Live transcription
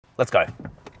let's go.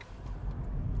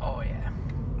 Oh yeah.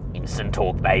 Instant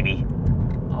torque, baby.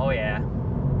 Oh yeah.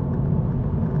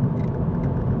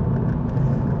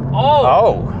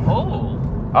 Oh.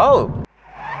 Oh. Oh.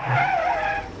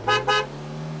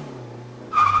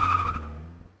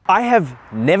 I have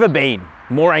never been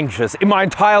more anxious in my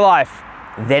entire life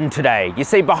than today. You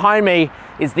see, behind me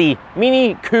is the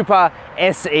Mini Cooper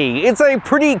SE. It's a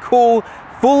pretty cool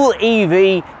full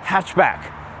EV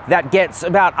hatchback that gets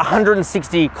about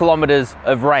 160 kilometers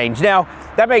of range. Now,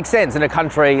 that makes sense in a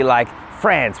country like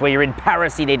France, where you're in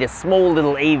Paris, you need a small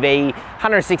little EV.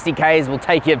 160 Ks will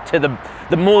take you to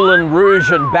the Moulin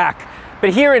Rouge and back.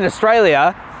 But here in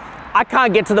Australia, I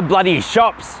can't get to the bloody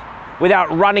shops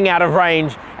without running out of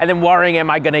range and then worrying,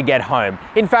 am I gonna get home?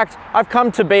 In fact, I've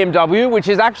come to BMW, which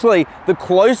is actually the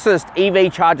closest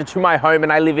EV charger to my home,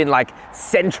 and I live in like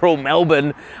central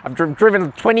Melbourne. I've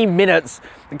driven 20 minutes,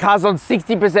 the car's on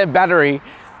 60% battery,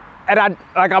 and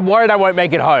I'm worried I won't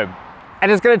make it home.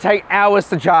 And it's gonna take hours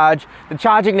to charge. The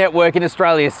charging network in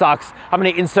Australia sucks. I'm gonna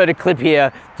insert a clip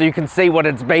here so you can see what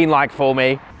it's been like for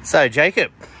me. So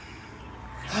Jacob,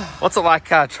 what's it like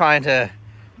trying to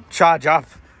charge up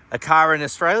a car in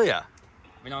Australia?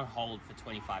 Been on hold for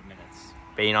 25 minutes.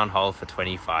 Been on hold for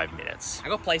 25 minutes. I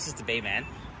got places to be, man.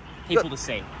 People to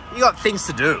see. You got things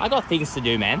to do. I got things to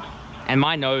do, man. And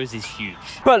my nose is huge.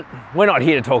 But we're not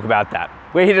here to talk about that.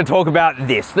 We're here to talk about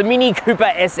this. The Mini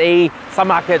Cooper SE. Some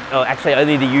market, actually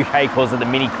only the UK calls it the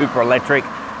Mini Cooper Electric.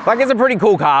 Like, it's a pretty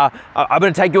cool car. I'm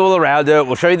gonna take you all around it.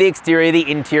 We'll show you the exterior, the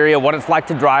interior, what it's like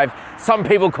to drive. Some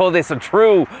people call this a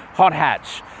true hot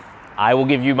hatch. I will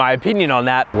give you my opinion on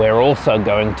that. We're also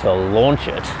going to launch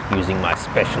it using my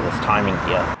specialist timing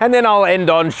here. And then I'll end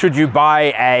on, should you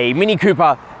buy a Mini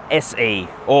Cooper SE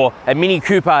or a Mini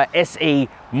Cooper SE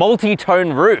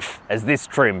multi-tone roof, as this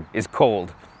trim is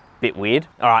called. Bit weird.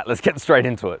 All right, let's get straight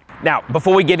into it. Now,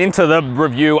 before we get into the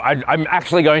review, I'm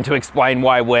actually going to explain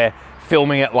why we're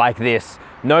filming it like this.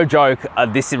 No joke,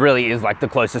 this really is like the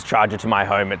closest charger to my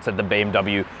home. It's at the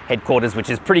BMW headquarters, which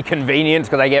is pretty convenient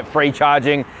because I get free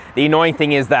charging. The annoying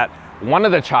thing is that one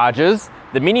of the chargers,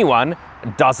 the mini one,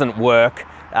 doesn't work.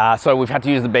 So we've had to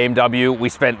use the BMW. We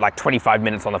spent like 25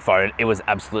 minutes on the phone. It was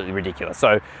absolutely ridiculous.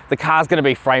 So the car's gonna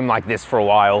be framed like this for a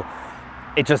while.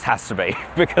 It just has to be,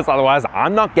 because otherwise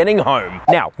I'm not getting home.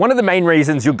 Now, one of the main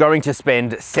reasons you're going to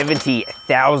spend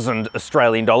 70,000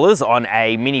 Australian dollars on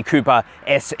a Mini Cooper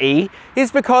SE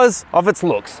is because of its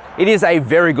looks. It is a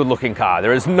very good looking car.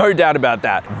 There is no doubt about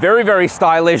that. Very, very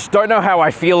stylish. Don't know how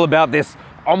I feel about this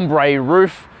ombre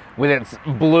roof with its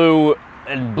blue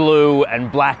and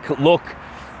black look.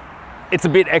 It's a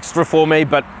bit extra for me,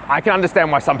 but I can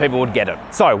understand why some people would get it.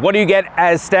 So what do you get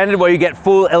as standard? Well, you get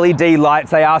full LED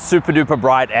lights. They are super duper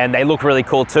bright and they look really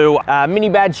cool too. Mini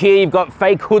badge here, you've got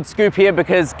fake hood scoop here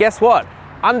because guess what?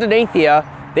 Underneath here,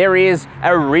 there is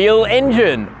a real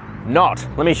engine. Not,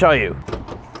 let me show you.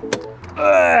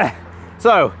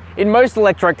 So in most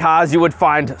electric cars, you would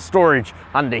find storage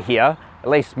under here, at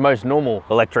least most normal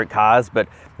electric cars, but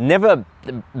never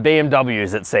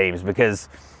BMWs it seems, because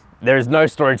there is no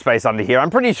storage space under here.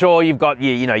 I'm pretty sure you've got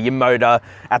your motor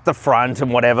at the front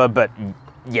and whatever, but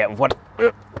yeah, what?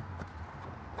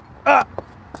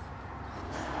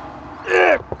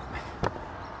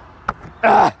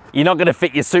 You're not gonna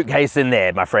fit your suitcase in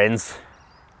there, my friends.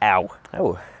 Ow.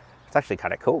 Oh, it's actually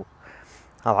kind of cool.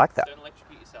 I like that. Don't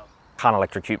electrocute yourself. Can't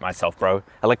electrocute myself, bro.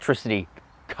 Electricity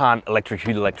can't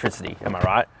electrocute electricity, am I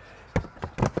right?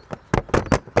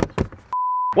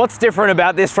 What's different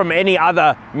about this from any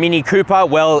other Mini Cooper?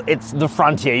 Well, it's the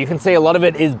front here. You can see a lot of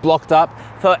it is blocked up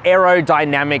for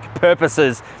aerodynamic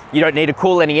purposes. You don't need to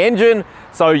cool any engine,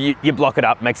 so you block it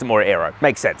up, makes it more aero.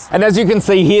 Makes sense. And as you can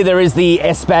see here, there is the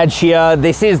S badge here.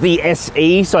 This is the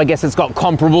SE, so I guess it's got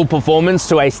comparable performance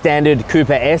to a standard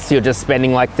Cooper S. You're just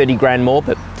spending like 30 grand more,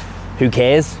 but who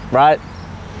cares, right?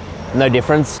 No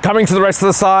difference. Coming to the rest of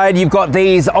the side, you've got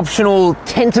these optional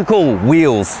tentacle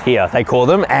wheels here, they call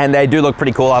them, and they do look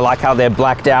pretty cool. I like how they're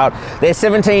blacked out. They're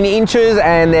 17 inches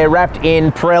and they're wrapped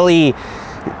in Pirelli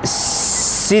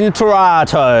Cinturatos.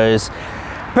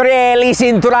 Pirelli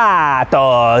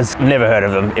Cinturatos. Never heard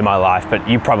of them in my life, but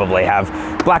you probably have.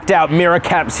 Blacked out mirror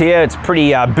caps here. It's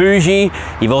pretty bougie.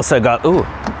 You've also got, ooh,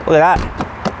 look at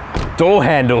that. Door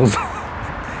handles.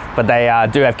 But they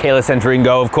do have keyless enter and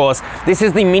go, of course. This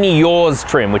is the Mini Yours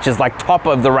trim, which is like top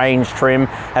of the range trim.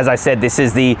 As I said, this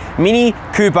is the Mini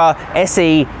Cooper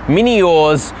SE Mini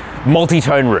Yours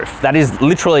multi-tone roof. That is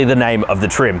literally the name of the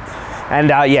trim. And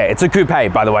yeah, it's a coupe,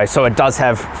 by the way, so it does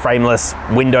have frameless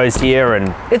windows here,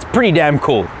 and it's pretty damn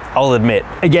cool. I'll admit.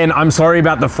 Again, I'm sorry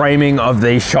about the framing of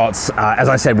these shots. As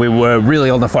I said, we were really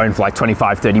on the phone for like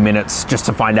 25, 30 minutes just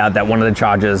to find out that one of the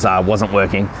chargers wasn't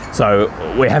working. So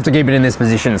we have to keep it in this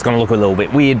position. It's gonna look a little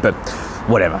bit weird, but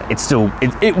whatever, it's still,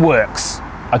 it works.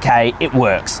 Okay, it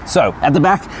works. So at the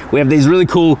back, we have these really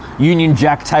cool Union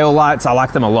Jack tail lights. I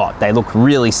like them a lot. They look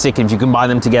really sick. If you combine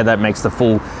them together, it makes the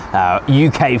full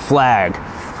UK flag.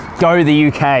 Go the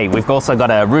UK. We've also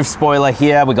got a roof spoiler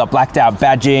here. We've got blacked out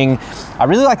badging. I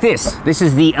really like this. This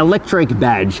is the electric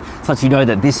badge, so that you know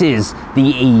that this is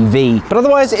the EV. But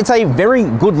otherwise, it's a very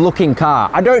good looking car.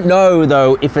 I don't know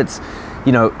though if it's,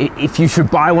 you know, if you should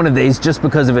buy one of these just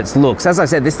because of its looks. As I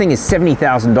said, this thing is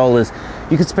 $70,000.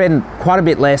 You could spend quite a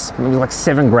bit less, maybe like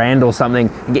 7 grand or something,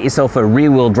 and get yourself a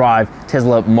rear wheel drive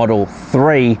Tesla Model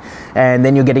 3. And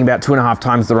then you're getting about 2.5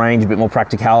 times the range, a bit more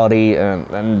practicality,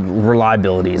 and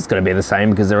reliability is gonna be the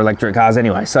same because they're electric cars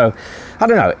anyway. So I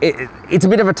don't know, it's a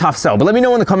bit of a tough sell, but let me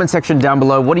know in the comment section down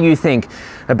below, what do you think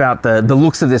about the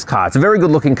looks of this car? It's a very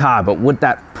good looking car, but would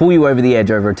that pull you over the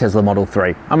edge over a Tesla Model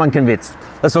 3? I'm unconvinced.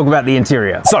 Let's talk about the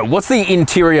interior. So what's the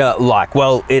interior like?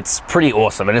 Well, it's pretty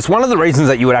awesome. And it's one of the reasons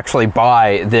that you would actually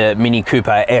buy the Mini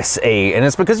Cooper SE. And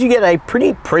it's because you get a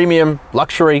pretty premium,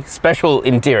 luxury, special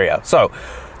interior. So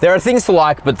there are things to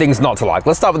like, but things not to like.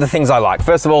 Let's start with the things I like.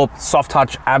 First of all, soft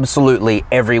touch absolutely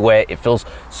everywhere. It feels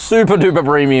super duper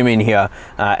premium in here,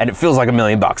 and it feels like $1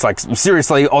 million. Like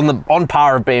seriously, on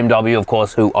par of BMW, of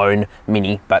course, who own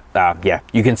Mini. But yeah,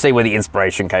 you can see where the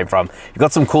inspiration came from. You've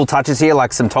got some cool touches here,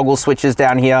 like some toggle switches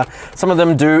down here. Some of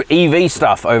them do EV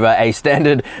stuff over a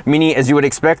standard Mini, as you would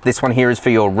expect. This one here is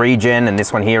for your regen, and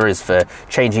this one here is for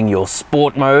changing your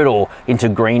sport mode or into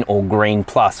green or green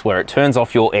plus, where it turns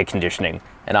off your air conditioning.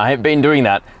 And I have been doing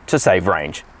that to save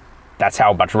range. That's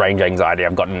how much range anxiety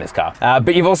I've gotten in this car.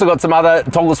 But you've also got some other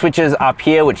toggle switches up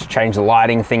here, which change the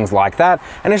lighting, things like that.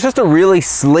 And it's just a really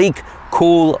sleek,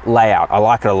 cool layout. I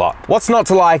like it a lot. What's not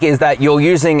to like is that you're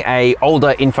using a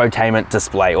older infotainment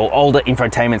display or older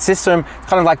infotainment system. It's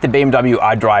kind of like the BMW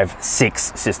iDrive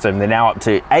 6 system. They're now up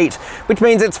to 8, which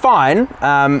means it's fine.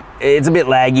 It's a bit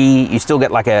laggy. You still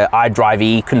get like a iDrive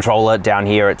E controller down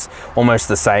here. It's almost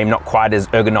the same, not quite as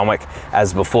ergonomic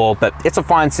as before, but it's a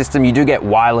fine system. You do get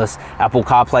wireless Apple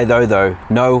CarPlay though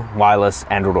no wireless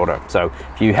Android Auto. So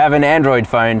if you have an Android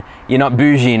phone, you're not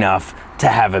bougie enough to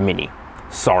have a Mini.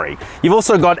 Sorry. You've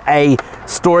also got a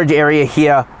storage area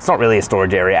here. It's not really a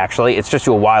storage area actually, it's just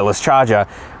your wireless charger,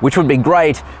 which would be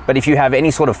great, but if you have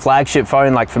any sort of flagship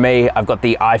phone, like for me, I've got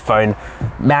the iPhone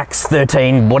Max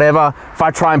 13, whatever, if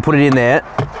I try and put it in there,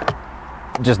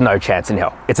 just no chance in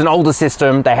hell. It's an older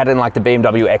system. They had it in like the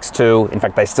BMW X2. In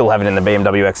fact, they still have it in the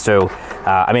BMW X2.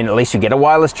 I mean, at least you get a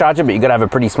wireless charger, but you gotta have a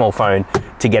pretty small phone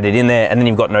to get it in there. And then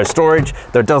you've got no storage,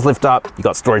 though it does lift up. You've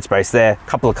got storage space there. A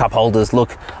couple of cup holders.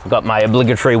 Look, I've got my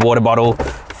obligatory water bottle.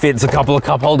 Fits a couple of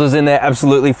cup holders in there,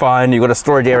 absolutely fine. You've got a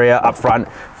storage area up front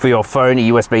for your phone, a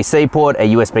USB-C port,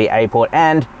 a USB-A port,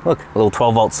 and look, a little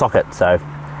 12-volt socket. So,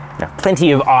 you know,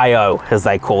 plenty of I/O, as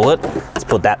they call it. Let's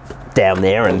put that down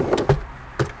there and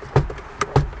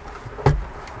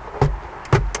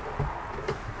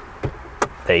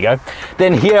there you go.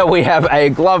 Then here we have a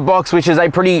glove box, which is a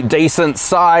pretty decent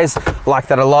size. Like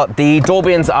that a lot. The door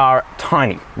bins are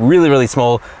tiny, really, really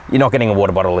small. You're not getting a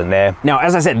water bottle in there. Now,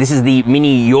 as I said, this is the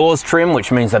Mini Yours trim,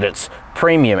 which means that it's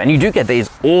premium. And you do get these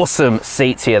awesome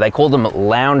seats here. They call them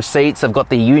lounge seats. They've got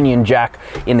the Union Jack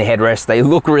in the headrest. They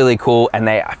look really cool and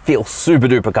they feel super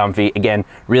duper comfy. Again,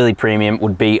 really premium.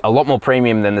 Would be a lot more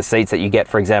premium than the seats that you get,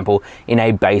 for example, in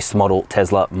a base model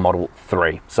Tesla Model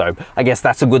 3. So I guess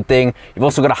that's a good thing. You've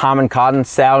also got a Harman Kardon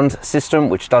sound system,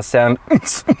 which does sound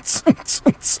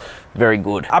very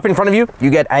good. Up in front of you, you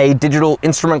get a digital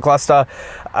instrument cluster.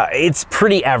 It's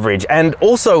pretty average, and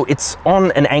also it's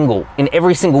on an angle in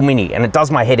every single Mini, and it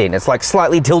does my head in. It's like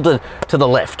slightly tilted to the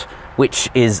left, which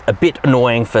is a bit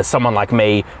annoying for someone like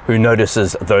me who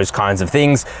notices those kinds of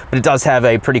things, but it does have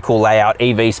a pretty cool layout,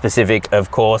 EV specific,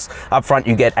 of course. Up front,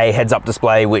 you get a heads-up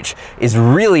display, which is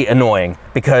really annoying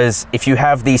because if you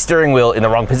have the steering wheel in the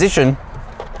wrong position,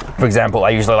 for example, I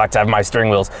usually like to have my steering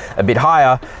wheels a bit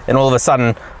higher, and all of a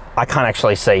sudden, I can't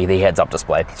actually see the heads-up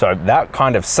display. So that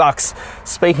kind of sucks.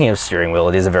 Speaking of steering wheel,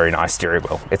 it is a very nice steering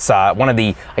wheel. It's one of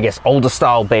the, I guess, older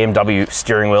style BMW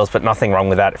steering wheels, but nothing wrong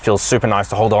with that. It feels super nice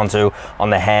to hold on to on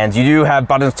the hands. You do have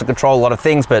buttons to control a lot of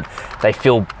things, but they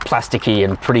feel plasticky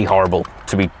and pretty horrible,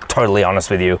 to be totally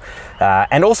honest with you.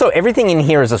 And also everything in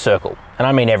here is a circle, and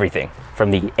I mean everything.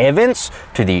 From the air vents,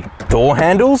 to the door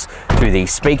handles, to the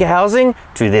speaker housing,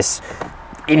 to this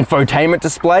infotainment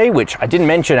display, which I didn't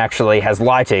mention actually has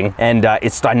lighting, and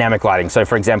it's dynamic lighting. So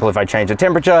for example, if I change the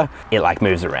temperature, it like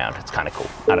moves around. It's kind of cool.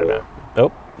 I don't know.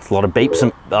 Oh, It's a lot of beeps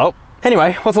and, oh.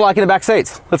 Anyway, what's it like in the back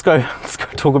seats? Let's go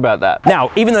talk about that.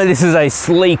 Now, even though this is a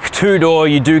sleek 2-door,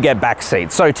 you do get back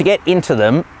seats. So to get into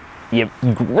them, you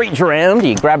reach around,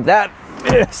 you grab that,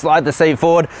 slide the seat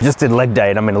forward. Just did leg day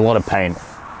and I'm in a lot of pain.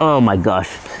 Oh my gosh.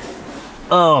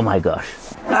 Oh my gosh.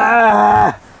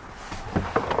 Ah!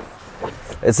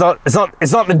 It's not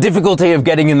the difficulty of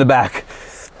getting in the back.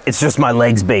 It's just my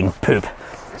legs being poop.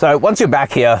 So once you're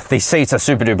back here, these seats are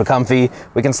super duper comfy.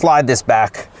 We can slide this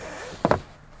back.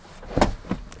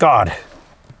 God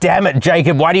damn it,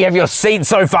 Jacob, why do you have your seat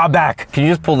so far back? Can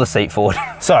you just pull the seat forward?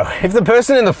 So if the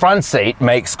person in the front seat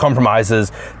makes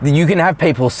compromises, then you can have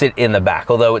people sit in the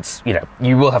back, although it's, you know,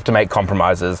 you will have to make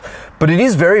compromises. But it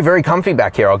is very, very comfy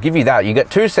back here. I'll give you that. You get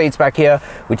 2 seats back here,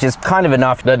 which is kind of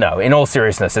enough. No, in all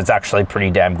seriousness, it's actually pretty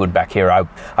damn good back here.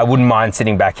 I wouldn't mind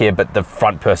sitting back here, but the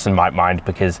front person might mind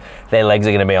because their legs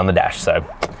are gonna be on the dash. So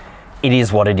it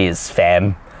is what it is,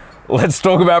 fam. Let's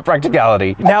talk about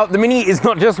practicality. Now, the Mini is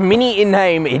not just mini in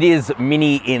name, it is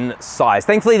mini in size.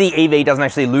 Thankfully, the EV doesn't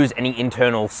actually lose any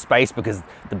internal space because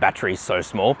the battery is so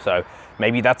small. So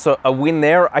maybe that's a win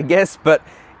there, I guess. But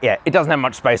yeah, it doesn't have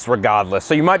much space regardless.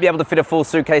 So you might be able to fit a full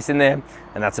suitcase in there,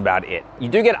 and that's about it. You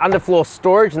do get underfloor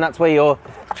storage, and that's where your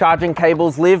charging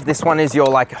cables live. This one is your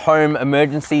like home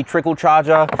emergency trickle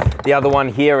charger. The other one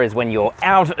here is when you're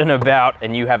out and about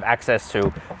and you have access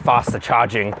to faster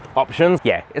charging options.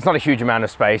 Yeah, it's not a huge amount of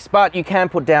space, but you can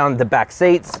put down the back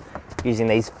seats using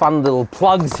these fun little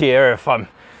plugs here if I'm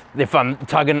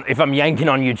yanking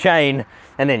on your chain.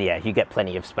 And then yeah, you get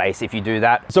plenty of space if you do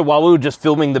that. So while we were just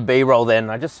filming the B-roll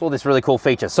then, I just saw this really cool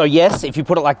feature. So yes, if you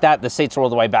put it like that, the seats are all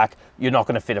the way back, you're not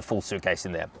gonna fit a full suitcase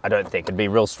in there. I don't think, it'd be a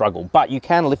real struggle. But you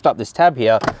can lift up this tab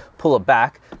here, pull it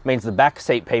back, means the back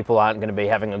seat people aren't gonna be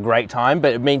having a great time,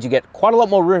 but it means you get quite a lot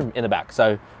more room in the back.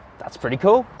 So that's pretty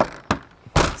cool.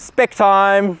 Spec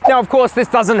time. Now, of course, this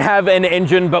doesn't have an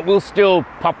engine, but we'll still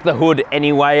pop the hood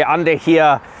anyway. Under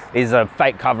here is a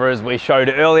fake cover as we showed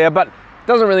earlier, but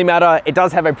doesn't really matter. It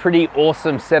does have a pretty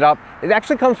awesome setup. It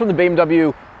actually comes from the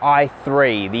BMW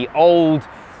i3, the old,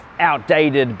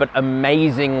 outdated, but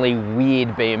amazingly weird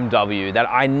BMW that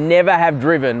I never have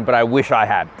driven, but I wish I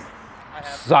had. I have.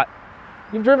 So,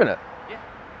 you've driven it? Yeah.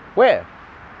 Where?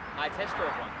 I test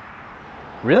drove one.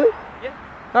 Really? Yeah.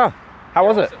 Oh, how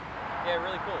was it? Yeah,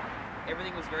 really cool.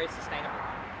 Everything was very sustainable.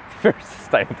 Very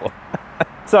sustainable.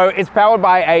 So it's powered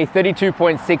by a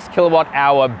 32.6 kilowatt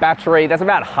hour battery. That's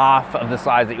about half of the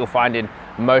size that you'll find in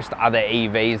most other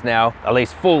EVs now, at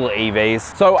least full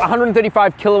EVs. So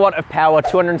 135 kilowatt of power,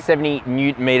 270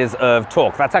 newton meters of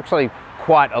torque. That's actually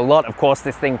quite a lot. Of course,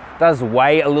 this thing does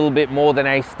weigh a little bit more than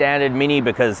a standard Mini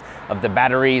because of the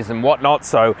batteries and whatnot.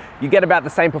 So you get about the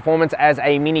same performance as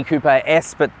a Mini Cooper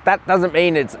S, but that doesn't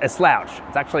mean it's a slouch.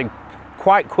 It's actually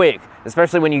quite quick,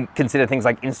 especially when you consider things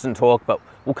like instant torque, but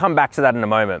we'll come back to that in a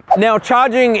moment. Now,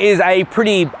 charging is a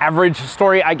pretty average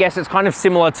story. I guess it's kind of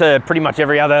similar to pretty much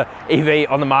every other EV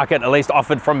on the market, at least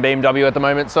offered from BMW at the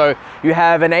moment. So you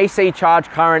have an AC charge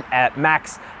current at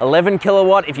max 11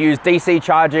 kilowatt. If you use DC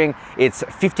charging, it's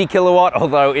 50 kilowatt,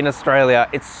 although in Australia,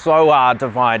 it's so hard to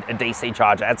find a DC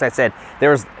charger. As I said,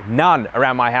 there is none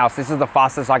around my house. This is the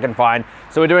fastest I can find.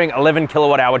 So we're doing 11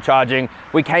 kilowatt hour charging.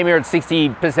 We came here at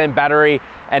 60% battery,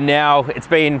 and now it's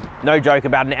been, no joke,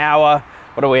 about an hour.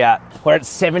 What are we at? We're at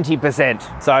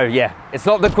 70%. So yeah, it's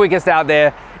not the quickest out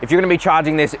there. If you're gonna be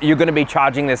charging this, you're gonna be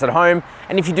charging this at home.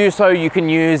 And if you do so, you can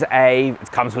use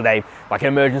it comes with like an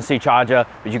emergency charger,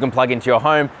 which you can plug into your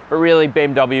home. But really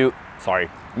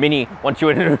Mini wants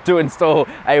you to install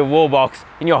a wall box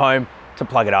in your home to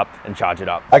plug it up and charge it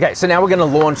up. Okay, so now we're gonna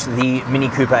launch the Mini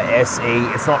Cooper SE.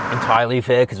 It's not entirely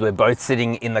fair because we're both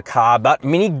sitting in the car, but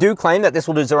Mini do claim that this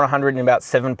will do 0 to 100 in about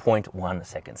 7.1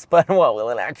 seconds. But what will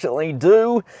it actually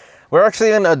do? We're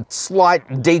actually in a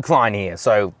slight decline here,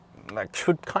 so that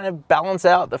should kind of balance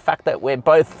out the fact that we're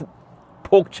both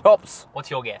pork chops. What's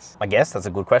your guess? I guess that's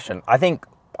a good question. I think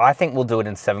we'll do it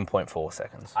in 7.4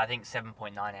 seconds. I think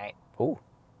 7.98. Ooh,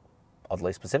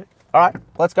 oddly specific. All right,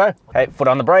 let's go. Hey, foot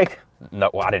on the brake.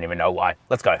 No, well, I don't even know why.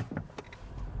 Let's go.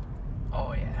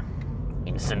 Oh yeah.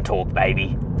 Instant torque,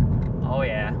 baby. Oh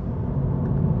yeah.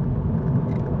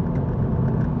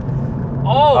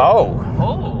 Oh.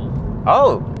 Oh.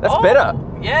 Oh, that's better.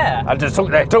 Yeah.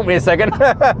 It took me a second.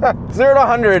 0 to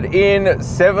 100 in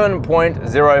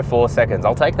 7.04 seconds.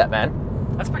 I'll take that, man.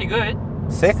 That's pretty good.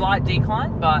 Sick. Slight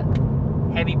decline, but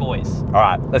heavy boys. All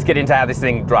right, let's get into how this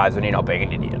thing drives when you're not being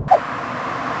an idiot.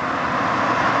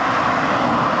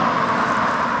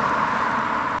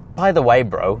 By the way,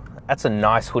 bro, that's a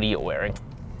nice hoodie you're wearing.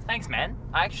 Thanks, man.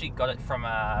 I actually got it from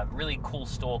a really cool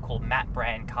store called Matt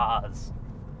Brand Cars.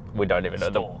 We don't even know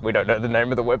Store. we don't know the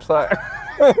name of the website.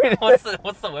 What's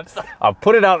the website? I'll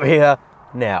put it up here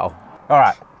now. All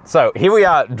right, so here we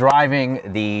are driving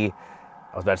the,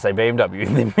 I was about to say BMW,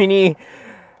 the Mini.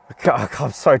 God,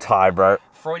 I'm so tired, bro.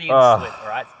 Freudian slip, all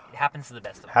right? It happens to the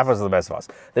best of us. Happens to the best of us.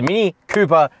 The Mini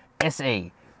Cooper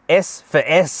SE. S for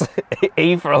S,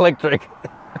 E for electric.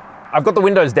 I've got the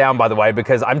windows down, by the way,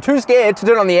 because I'm too scared to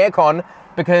do it on the aircon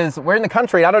because we're in the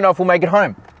country. I don't know if we'll make it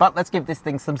home. But let's give this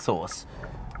thing some sauce.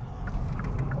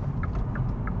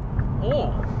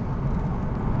 Oh.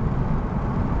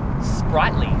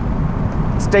 Sprightly.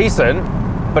 It's decent,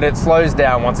 but it slows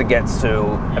down once it gets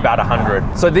to about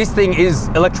 100. So this thing is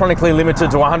electronically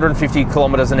limited to 150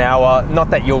 kilometers an hour. Not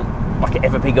that you'll like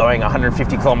ever be going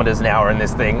 150 kilometers an hour in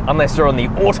this thing, unless you're on the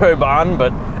Autobahn,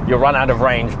 but you'll run out of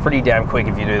range pretty damn quick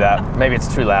if you do that. Maybe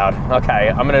it's too loud. Okay,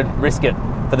 I'm gonna risk it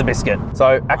for the biscuit.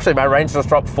 So actually my range just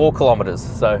dropped 4 kilometers,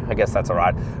 so I guess that's all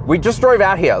right. We just drove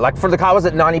out here. Like, for the car was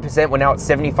at 90%, we're now at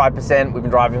 75%. We've been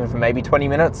driving for maybe 20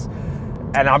 minutes.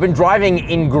 And I've been driving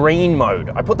in green mode.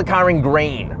 I put the car in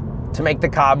green to make the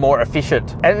car more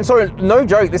efficient. And so, no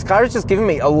joke, this car has just given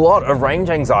me a lot of range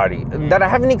anxiety that I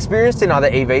haven't experienced in other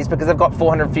EVs because they've got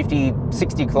 450,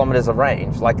 60 kilometers of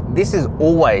range. Like, this is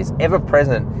always ever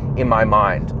present in my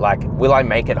mind. Like, will I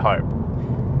make it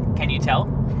home? Can you tell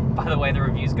by the way the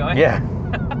review's going? Yeah.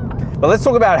 But let's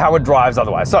talk about how it drives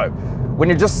otherwise. So, when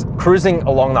you're just cruising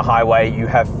along the highway, you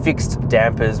have fixed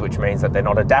dampers, which means that they're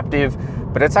not adaptive,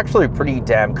 but it's actually pretty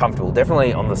damn comfortable.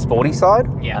 Definitely on the sporty side.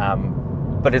 Yeah.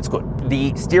 But it's good.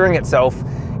 The steering itself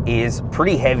is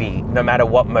pretty heavy no matter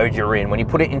what mode you're in. When you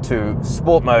put it into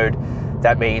sport mode,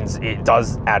 that means it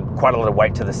does add quite a lot of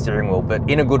weight to the steering wheel, but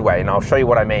in a good way. And I'll show you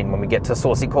what I mean when we get to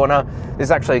Saucy Corner. This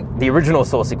is actually the original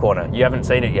Saucy Corner. You haven't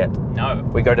seen it yet. No.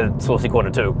 We go to Saucy Corner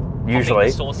 2,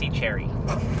 usually. The saucy cherry.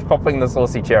 Popping the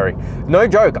saucy cherry. No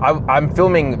joke, I'm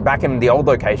filming back in the old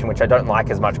location, which I don't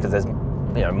like as much because there's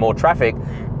more traffic,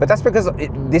 but that's because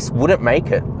this wouldn't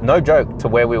make it, no joke, to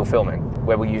where we were filming,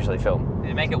 where we usually film.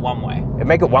 It'd make it one way. It'd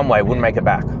make it one way, wouldn't make it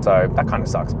back. So that kind of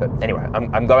sucks. But anyway,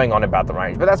 I'm going on about the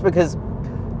range, but that's because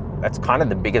that's kind of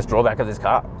the biggest drawback of this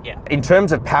car. Yeah. In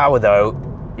terms of power though,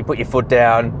 you put your foot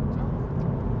down,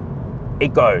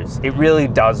 it goes. It really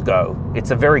does go.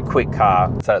 It's a very quick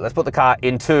car. So let's put the car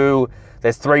into,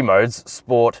 there's 3 modes,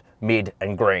 sport, mid,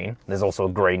 and green. There's also a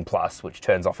green plus, which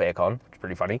turns off aircon, which is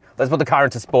pretty funny. Let's put the car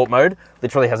into sport mode.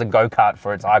 Literally has a go-kart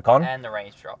for its icon. And the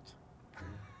range dropped.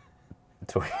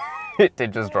 It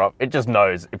did just drop. It just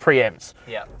knows. It preempts.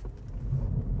 Yeah.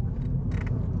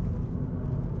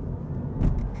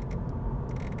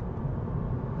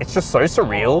 It's just so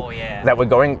surreal that we're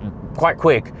going quite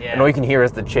quick, and all you can hear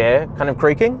is the chair kind of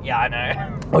creaking. Yeah, I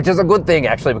know. Which is a good thing,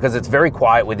 actually, because it's very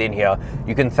quiet within here.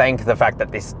 You can thank the fact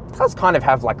that this does kind of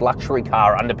have like luxury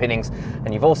car underpinnings,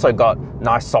 and you've also got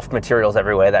nice soft materials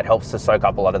everywhere that helps to soak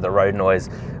up a lot of the road noise.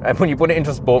 And when you put it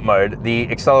into sport mode, the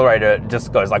accelerator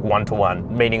just goes like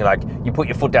 1-to-1, meaning like you put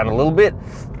your foot down a little bit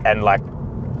and like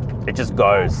it just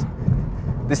goes.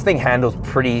 This thing handles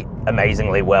pretty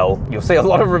amazingly well. You'll see a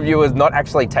lot of reviewers not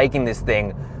actually taking this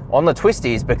thing on the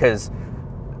twisties because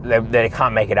they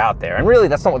can't make it out there. And really,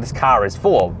 that's not what this car is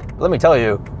for. Let me tell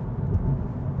you,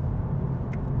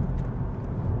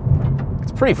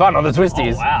 it's pretty fun on the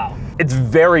twisties. Oh, wow. It's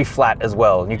very flat as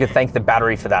well. And you can thank the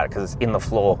battery for that because it's in the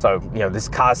floor. So, this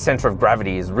car's center of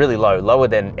gravity is really low, lower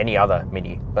than any other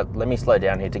Mini. But let me slow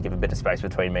down here to give a bit of space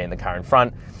between me and the car in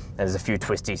front. And there's a few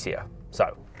twisties here.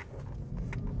 So,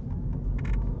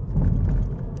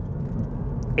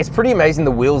 it's pretty amazing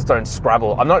the wheels don't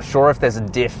scrabble. I'm not sure if there's a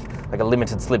diff, like a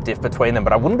limited slip diff between them,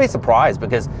 but I wouldn't be surprised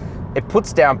because it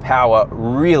puts down power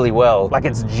really well. Like,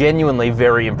 it's genuinely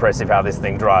very impressive how this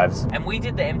thing drives. And we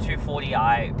did the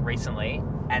M240i recently,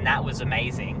 and that was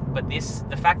amazing. But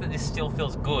the fact that this still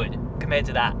feels good compared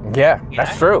to that. Yeah,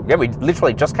 that's true. Yeah, we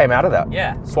literally just came out of that.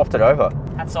 Yeah. Swapped it over.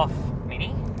 Hats off,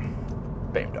 Mini.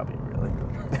 BMW, really.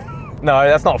 No,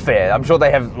 that's not fair. I'm sure they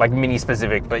have like Mini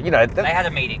specific, but they had a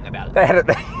meeting about it.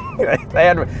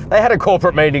 They had a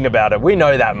corporate meeting about it. We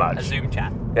know that much. A Zoom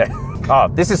chat. Yeah. Oh,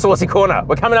 this is Saucy Corner.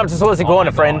 We're coming up to Saucy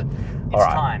Corner, friend. It's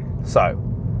time. So,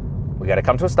 we got to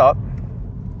come to a stop.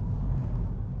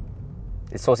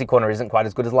 This Saucy Corner isn't quite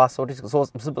as good as last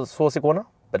Saucy Corner,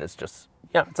 but it's just,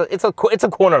 it's a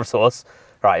corner of sauce.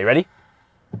 All right, you ready?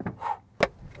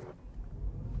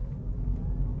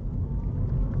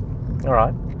 All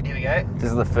right. Here we go.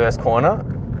 This is the first corner.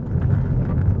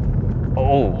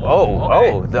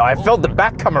 Oh, I felt the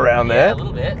back come around there. Yeah, a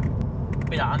little bit. A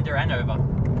bit of under and over.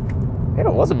 Yeah,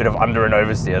 it was a bit of under and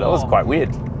oversteer. That was quite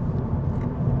weird.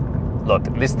 Look,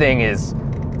 this thing is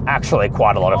actually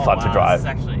quite a lot of fun to drive.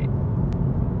 This is actually...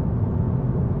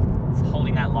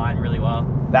 that line really well.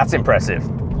 That's impressive.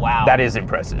 Wow. That is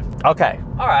impressive. Okay.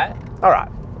 All right. All right.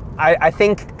 I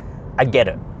think I get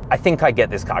it. I think I get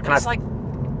this car. It's like,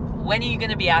 when are you going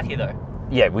to be out here though?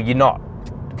 Yeah, well, you're not,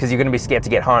 because you're going to be scared to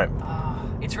get home.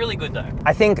 It's really good though.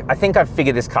 I think I've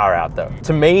figured this car out though.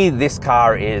 To me, this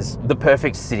car is the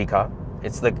perfect city car.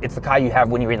 It's the car you have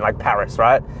when you're in like Paris,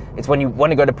 right? It's when you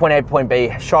want to go to point A, point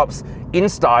B, shops in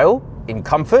style, in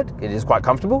comfort. It is quite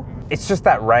comfortable. It's just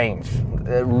that range.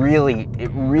 It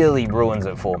really ruins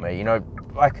it for me. You know,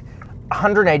 like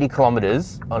 180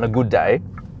 kilometers on a good day.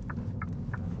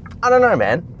 I don't know,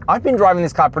 man. I've been driving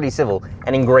this car pretty civil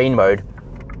and in green mode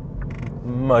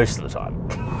most of the time.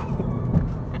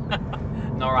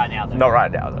 Not right now though. Not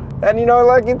right now though. And you know,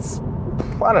 like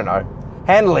I don't know.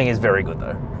 Handling is very good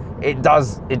though. It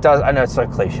does, I know it's so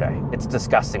cliche. It's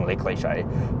disgustingly cliche,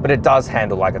 but it does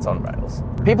handle like it's on rails.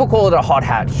 People call it a hot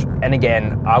hatch. And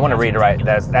again, I want to reiterate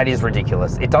that is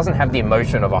ridiculous. It doesn't have the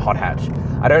emotion of a hot hatch.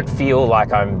 I don't feel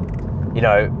like I'm, you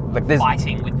know, like this.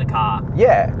 Fighting with the car.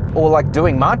 Yeah, or like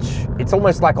doing much. It's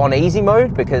almost like on easy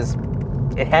mode because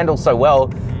it handles so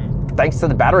well. Thanks to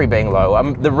the battery being low.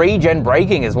 The regen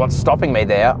braking is what's stopping me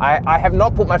there. I have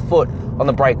not put my foot on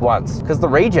the brake once because the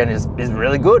regen is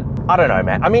really good. I don't know,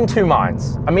 man. I'm in two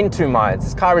minds.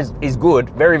 This car is good,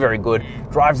 very, very good,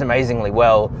 drives amazingly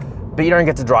well, but you don't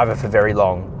get to drive it for very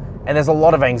long. And there's a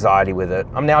lot of anxiety with it.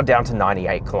 I'm now down to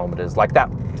 98 kilometers. Like that,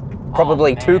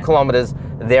 probably 2 kilometers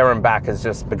there and back is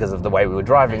just because of the way we were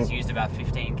driving. It's used about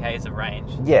 15 Ks of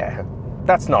range. Yeah,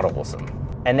 that's not awesome.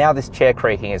 And now this chair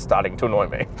creaking is starting to annoy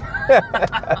me.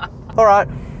 All right,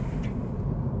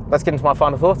 let's get into my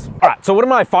final thoughts. All right, so what are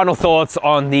my final thoughts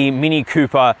on the Mini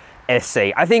Cooper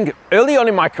SE? I think early on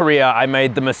in my career, I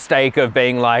made the mistake of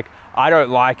being like, I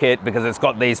don't like it because it's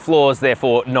got these flaws,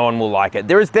 therefore no one will like it.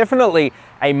 There is definitely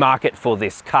a market for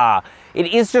this car.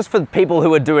 It is just for people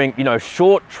who are doing, you know,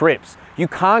 short trips. You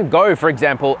can't go, for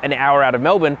example, an hour out of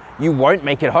Melbourne, you won't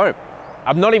make it home.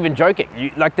 I'm not even joking.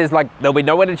 There'll be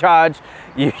nowhere to charge.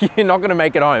 You're not gonna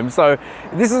make it home. So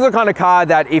this is the kind of car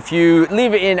that if you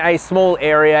live in a small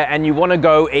area and you wanna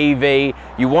go EV,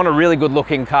 you want a really good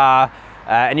looking car,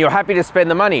 and you're happy to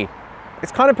spend the money,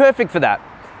 it's kind of perfect for that.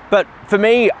 But for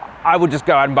me, I would just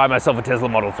go out and buy myself a Tesla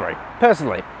Model 3.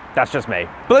 Personally, that's just me.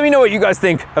 But let me know what you guys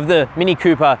think of the Mini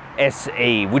Cooper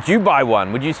SE. Would you buy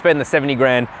one? Would you spend the 70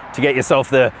 grand to get yourself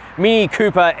the Mini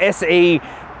Cooper SE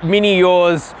Mini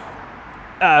Yours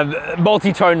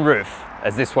multi-tone roof,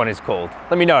 as this one is called?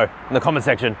 Let me know in the comment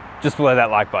section just below that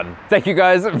like button. Thank you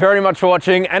guys very much for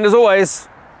watching, and as always,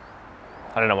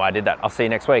 I don't know why I did that. I'll see you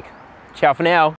next week. Ciao for now.